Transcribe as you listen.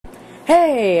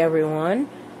Hey everyone,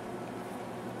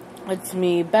 it's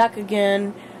me back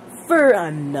again for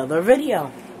another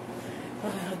video.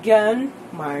 Again,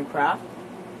 Minecraft.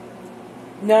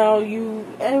 Now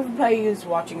everybody is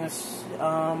watching us.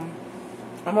 I'm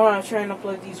gonna try and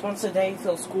upload these once a day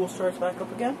till school starts back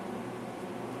up again.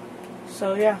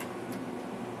 So yeah.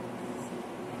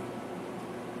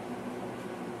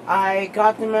 I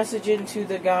got the message into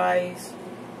the guys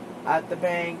at the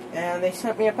bank and they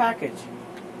sent me a package.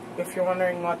 If you're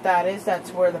wondering what that is,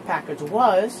 that's where the package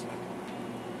was.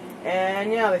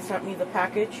 And yeah, they sent me the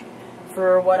package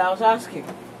for what I was asking.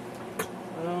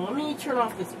 Let me turn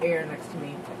off this air next to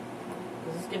me,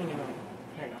 because it's getting annoying.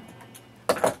 There you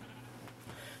go.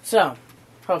 So,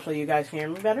 hopefully you guys can hear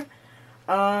me better.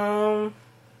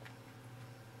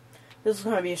 This is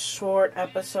going to be a short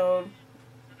episode.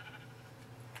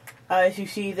 As you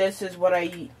see, this is what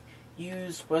I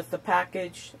used with the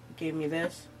package. It gave me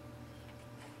this.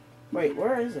 Wait,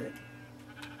 where is it?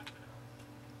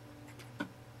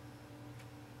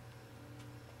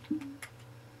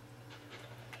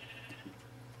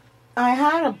 I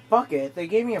had a bucket. They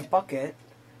gave me a bucket.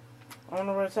 I don't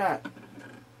know where it's at.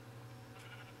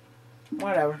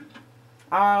 Whatever.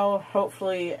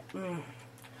 Hopefully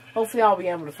I'll be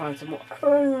able to find some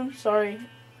more. Sorry.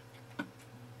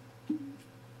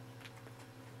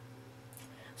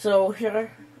 So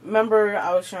here, remember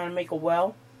I was trying to make a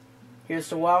well? Here's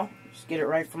the well. Just get it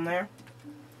right from there.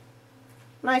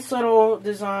 Nice little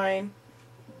design.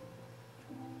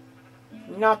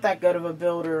 Not that good of a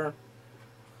builder.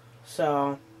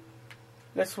 So,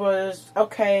 this was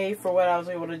okay for what I was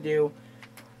able to do.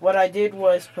 What I did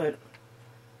was put,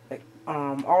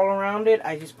 all around it,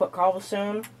 I just put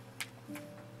cobblestone.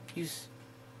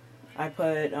 I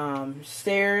put,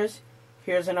 stairs.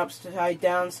 Here's an upside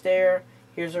down stair.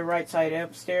 Here's a right side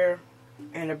up stair.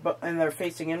 And they're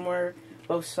facing inward,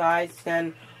 both sides.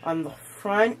 Then on the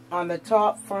front, on the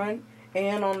top front,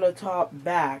 and on the top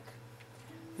back,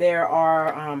 there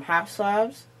are half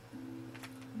slabs.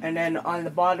 And then on the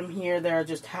bottom here, there are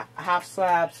just half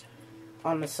slabs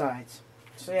on the sides.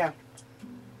 So yeah.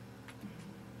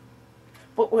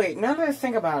 But wait, now that I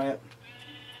think about it,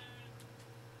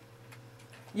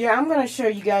 yeah, I'm gonna show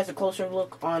you guys a closer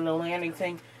look on the landing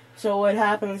thing. So what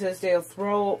happens is a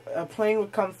plane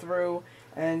would come through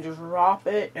and just drop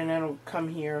it, and then it'll come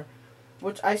here,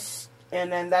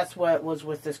 and then that's what was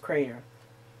with this crater.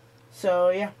 So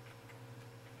yeah,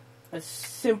 a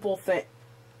simple thing.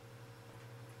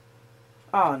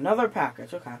 Oh, another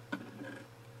package. Okay.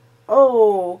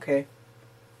 Oh, okay.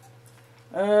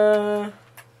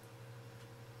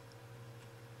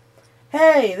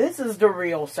 Hey, this is the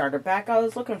real starter pack. I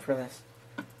was looking for this.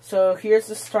 So here's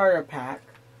the starter pack.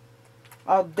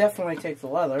 I'll definitely take the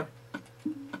leather.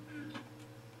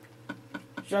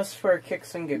 Just for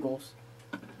kicks and giggles.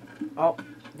 Oh,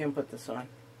 didn't put this on.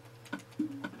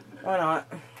 Why not?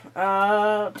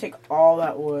 I'll take all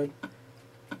that wood.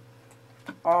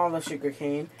 All the sugar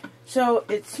cane. So,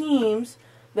 it seems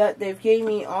that they've gave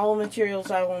me all the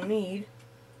materials I will need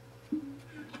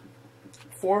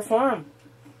for a farm.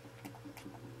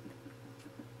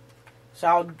 So,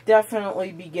 I'll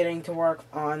definitely be getting to work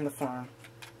on the farm.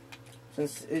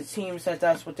 Since it seems that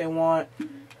that's what they want.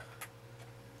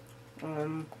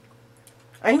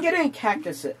 I didn't get any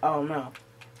cactuses. Oh, no.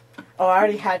 Oh, I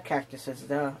already had cactuses.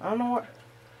 Duh. I don't know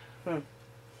what.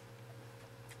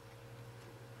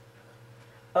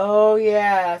 Oh,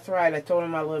 yeah, that's right. I told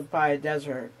him I live by a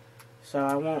desert. So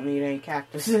I won't need any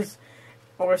cactuses.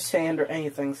 Or sand or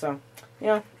anything. So,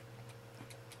 yeah.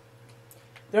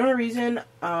 The only reason,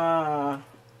 all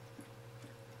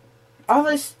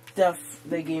this stuff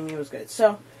they gave me was good.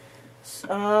 So,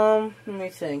 let me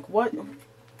think. Wait,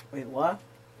 what?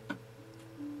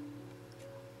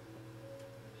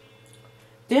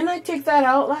 Didn't I take that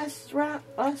out last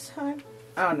time?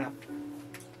 I don't know.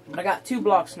 But I got 2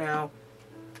 blocks now.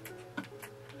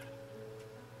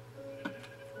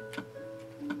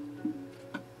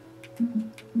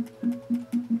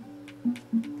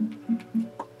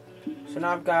 So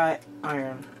now I've got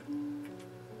iron.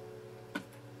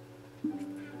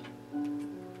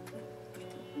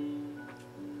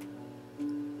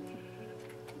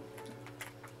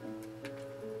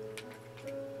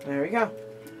 There we go.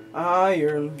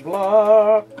 Iron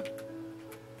block.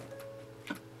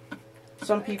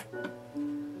 Some people.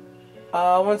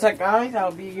 One sec, guys.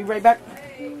 I'll be right back.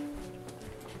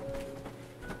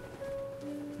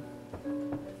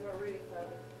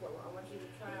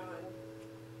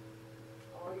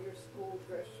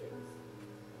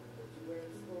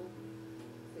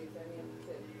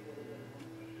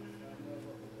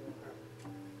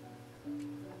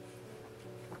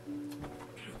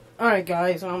 Alright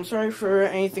guys, I'm sorry for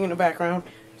anything in the background.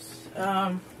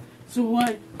 So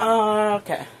what,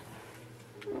 okay.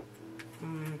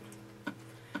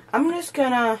 I'm just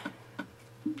gonna,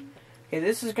 okay,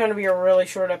 this is gonna be a really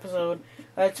short episode.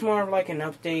 It's more of like an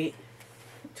update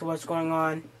to what's going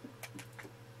on.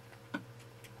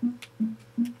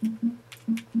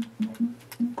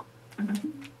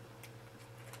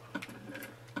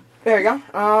 There you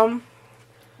go.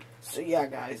 So yeah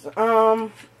guys,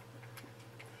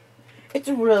 it's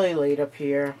really late up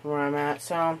here where I'm at,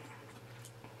 so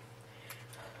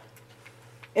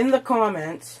in the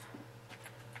comments,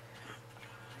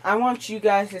 I want you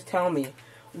guys to tell me,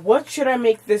 what should I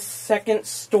make this second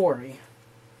story?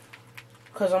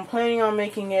 Because I'm planning on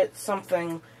making it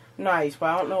something nice, but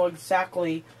I don't know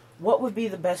exactly what would be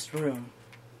the best room.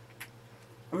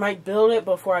 I might build it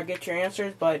before I get your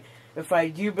answers, but if I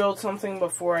do build something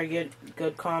before I get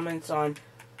good comments on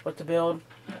what to build,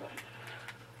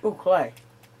 ooh, clay,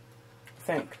 I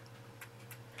think,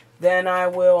 then I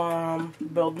will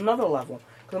build another level.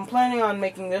 Because I'm planning on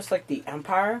making this like the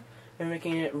Empire and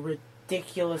making it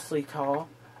ridiculously tall.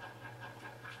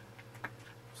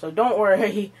 So don't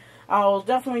worry, I'll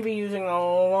definitely be using a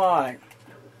lot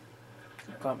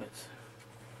of it.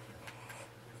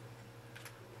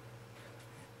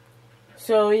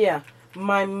 So yeah,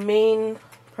 my main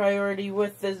priority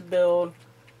with this build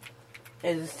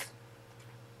is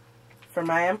for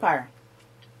my Empire.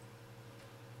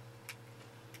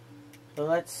 So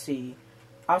let's see.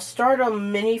 I'll start a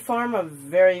mini farm, a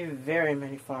very, very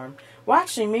mini farm. Well,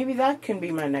 actually, maybe that can be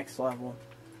my next level.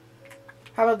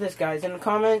 How about this, guys? In the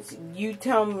comments, you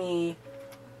tell me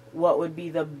what would be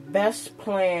the best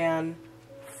plan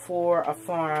for a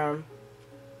farm.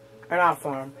 Or not a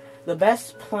farm. The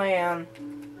best plan.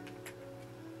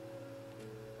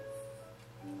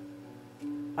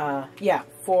 Yeah,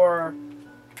 for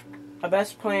a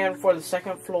best plan for the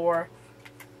second floor.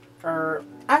 Or,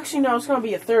 actually, no, it's going to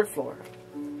be a third floor.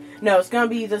 No, it's going to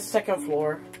be the second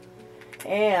floor.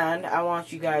 And I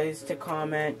want you guys to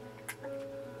comment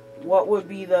what would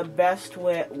be the best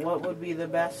way, what would be the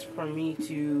best for me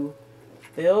to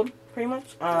build, pretty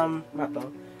much. Not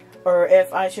build. Or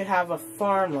if I should have a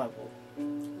farm level.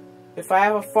 If I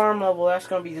have a farm level, that's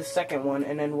going to be the second one.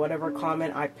 And then whatever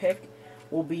comment I pick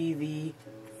will be the,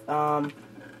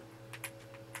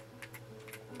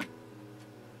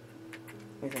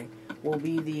 will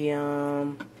be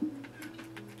the,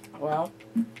 well,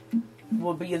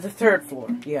 will be the third floor.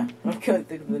 Yeah, I couldn't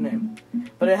think of the name.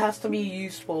 But it has to be a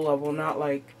useful level, not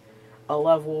like a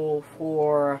level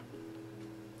for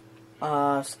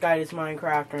Sky's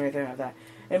Minecraft or anything like that.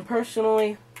 And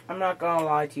personally, I'm not gonna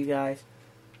lie to you guys.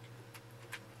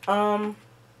 Sky's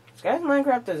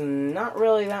Minecraft is not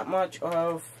really that much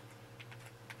of.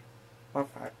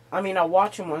 I mean, I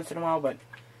watch him once in a while, but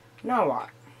not a lot.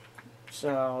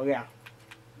 So yeah.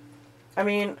 I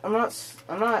mean, I'm not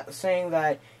saying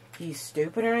that he's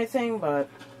stupid or anything, but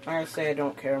like I say, I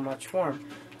don't care much for him.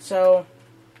 So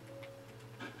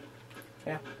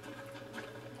yeah.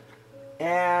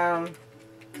 And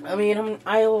I mean,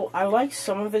 I like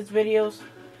some of his videos.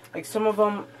 Like some of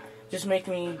them just make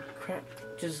me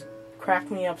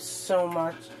crack me up so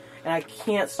much, and I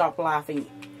can't stop laughing.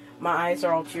 My eyes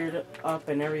are all teared up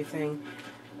and everything.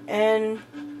 And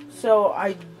so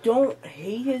I don't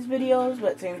hate his videos,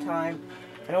 but at the same time,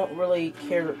 I don't really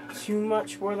care too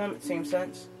much for them at the same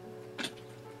sense.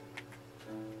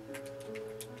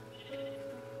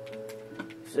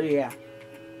 So yeah.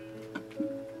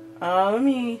 Let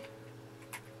me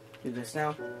do this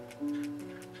now.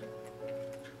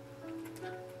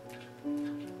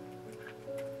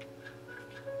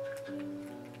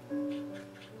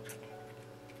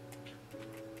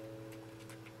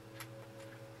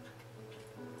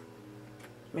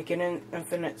 Make it an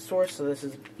infinite source so this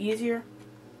is easier.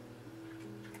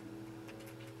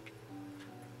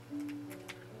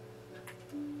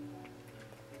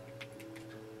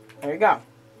 There you go.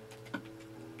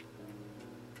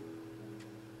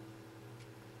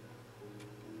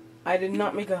 I did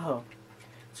not make a hoe.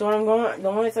 So what the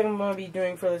only thing I'm going to be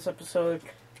doing for this episode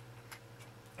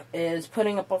is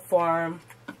putting up a farm.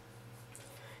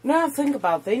 Now think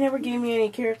about it, they never gave me any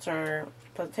carrots or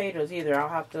potatoes either. I'll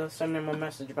have to send them a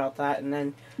message about that, and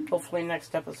then hopefully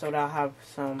next episode I'll have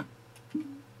some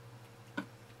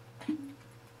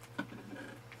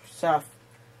stuff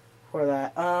for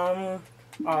that. I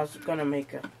was gonna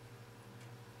make a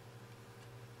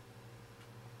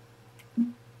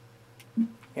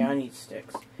yeah, I need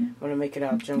sticks. I'm gonna make it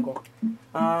out of jungle.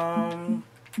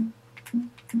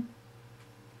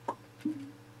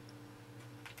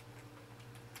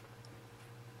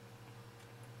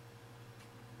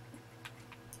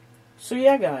 So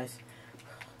yeah, guys,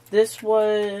 this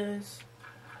was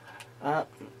it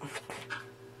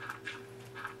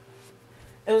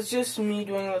was just me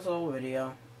doing this little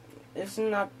video. It's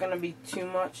not gonna be too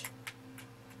much,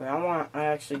 but I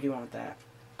actually do want that.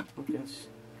 It's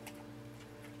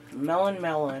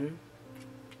melon,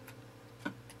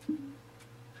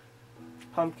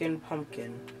 pumpkin.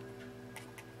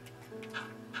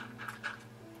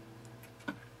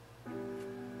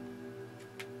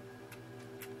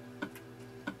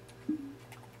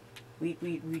 Wheat,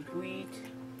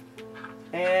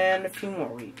 and a few more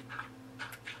wheat.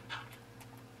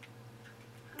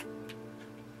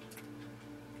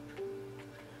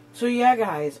 So yeah,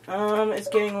 guys, it's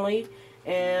getting late,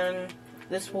 and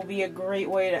this will be a great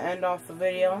way to end off the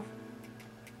video.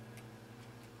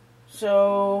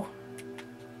 So,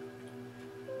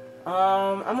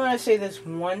 I'm gonna say this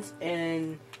once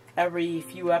in every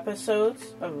few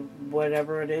episodes of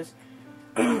whatever it is.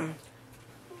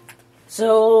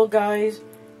 So, guys,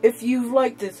 if you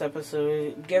liked this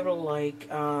episode, give it a like,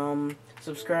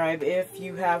 subscribe if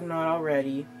you have not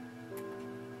already.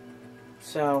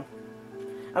 So,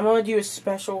 I'm going to do a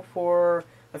special for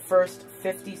the first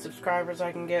 50 subscribers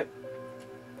I can get.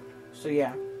 So,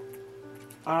 yeah.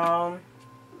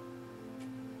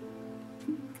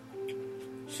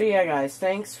 So, yeah, guys,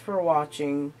 thanks for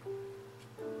watching.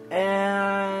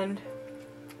 And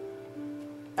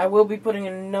I will be putting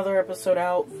another episode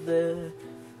out.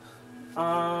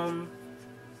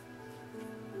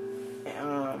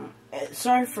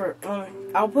 Sorry for.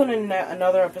 I'll put in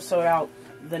another episode out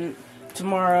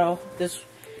tomorrow.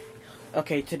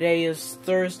 Okay, today is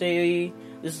Thursday.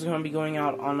 This is going to be going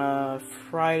out on a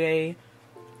Friday.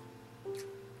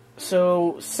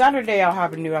 So Saturday I'll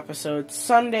have a new episode.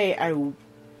 Sunday I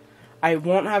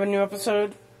won't have a new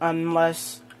episode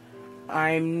unless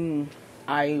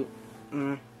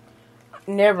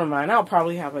never mind. I'll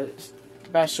probably have a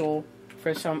special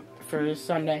for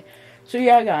Sunday. So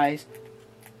yeah, guys,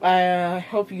 I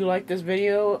hope you liked this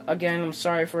video. Again, I'm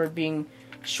sorry for it being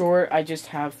short. I just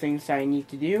have things that I need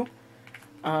to do.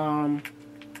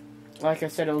 Like I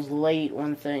said, it was late,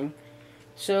 one thing.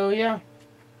 So yeah.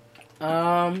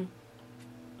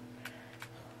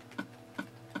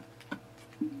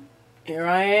 Here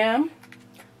I am,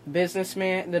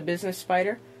 businessman, the business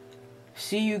spider.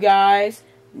 See you guys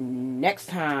next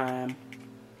time.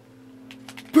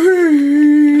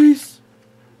 Peace.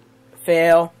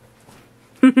 Fail.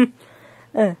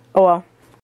 Oh well.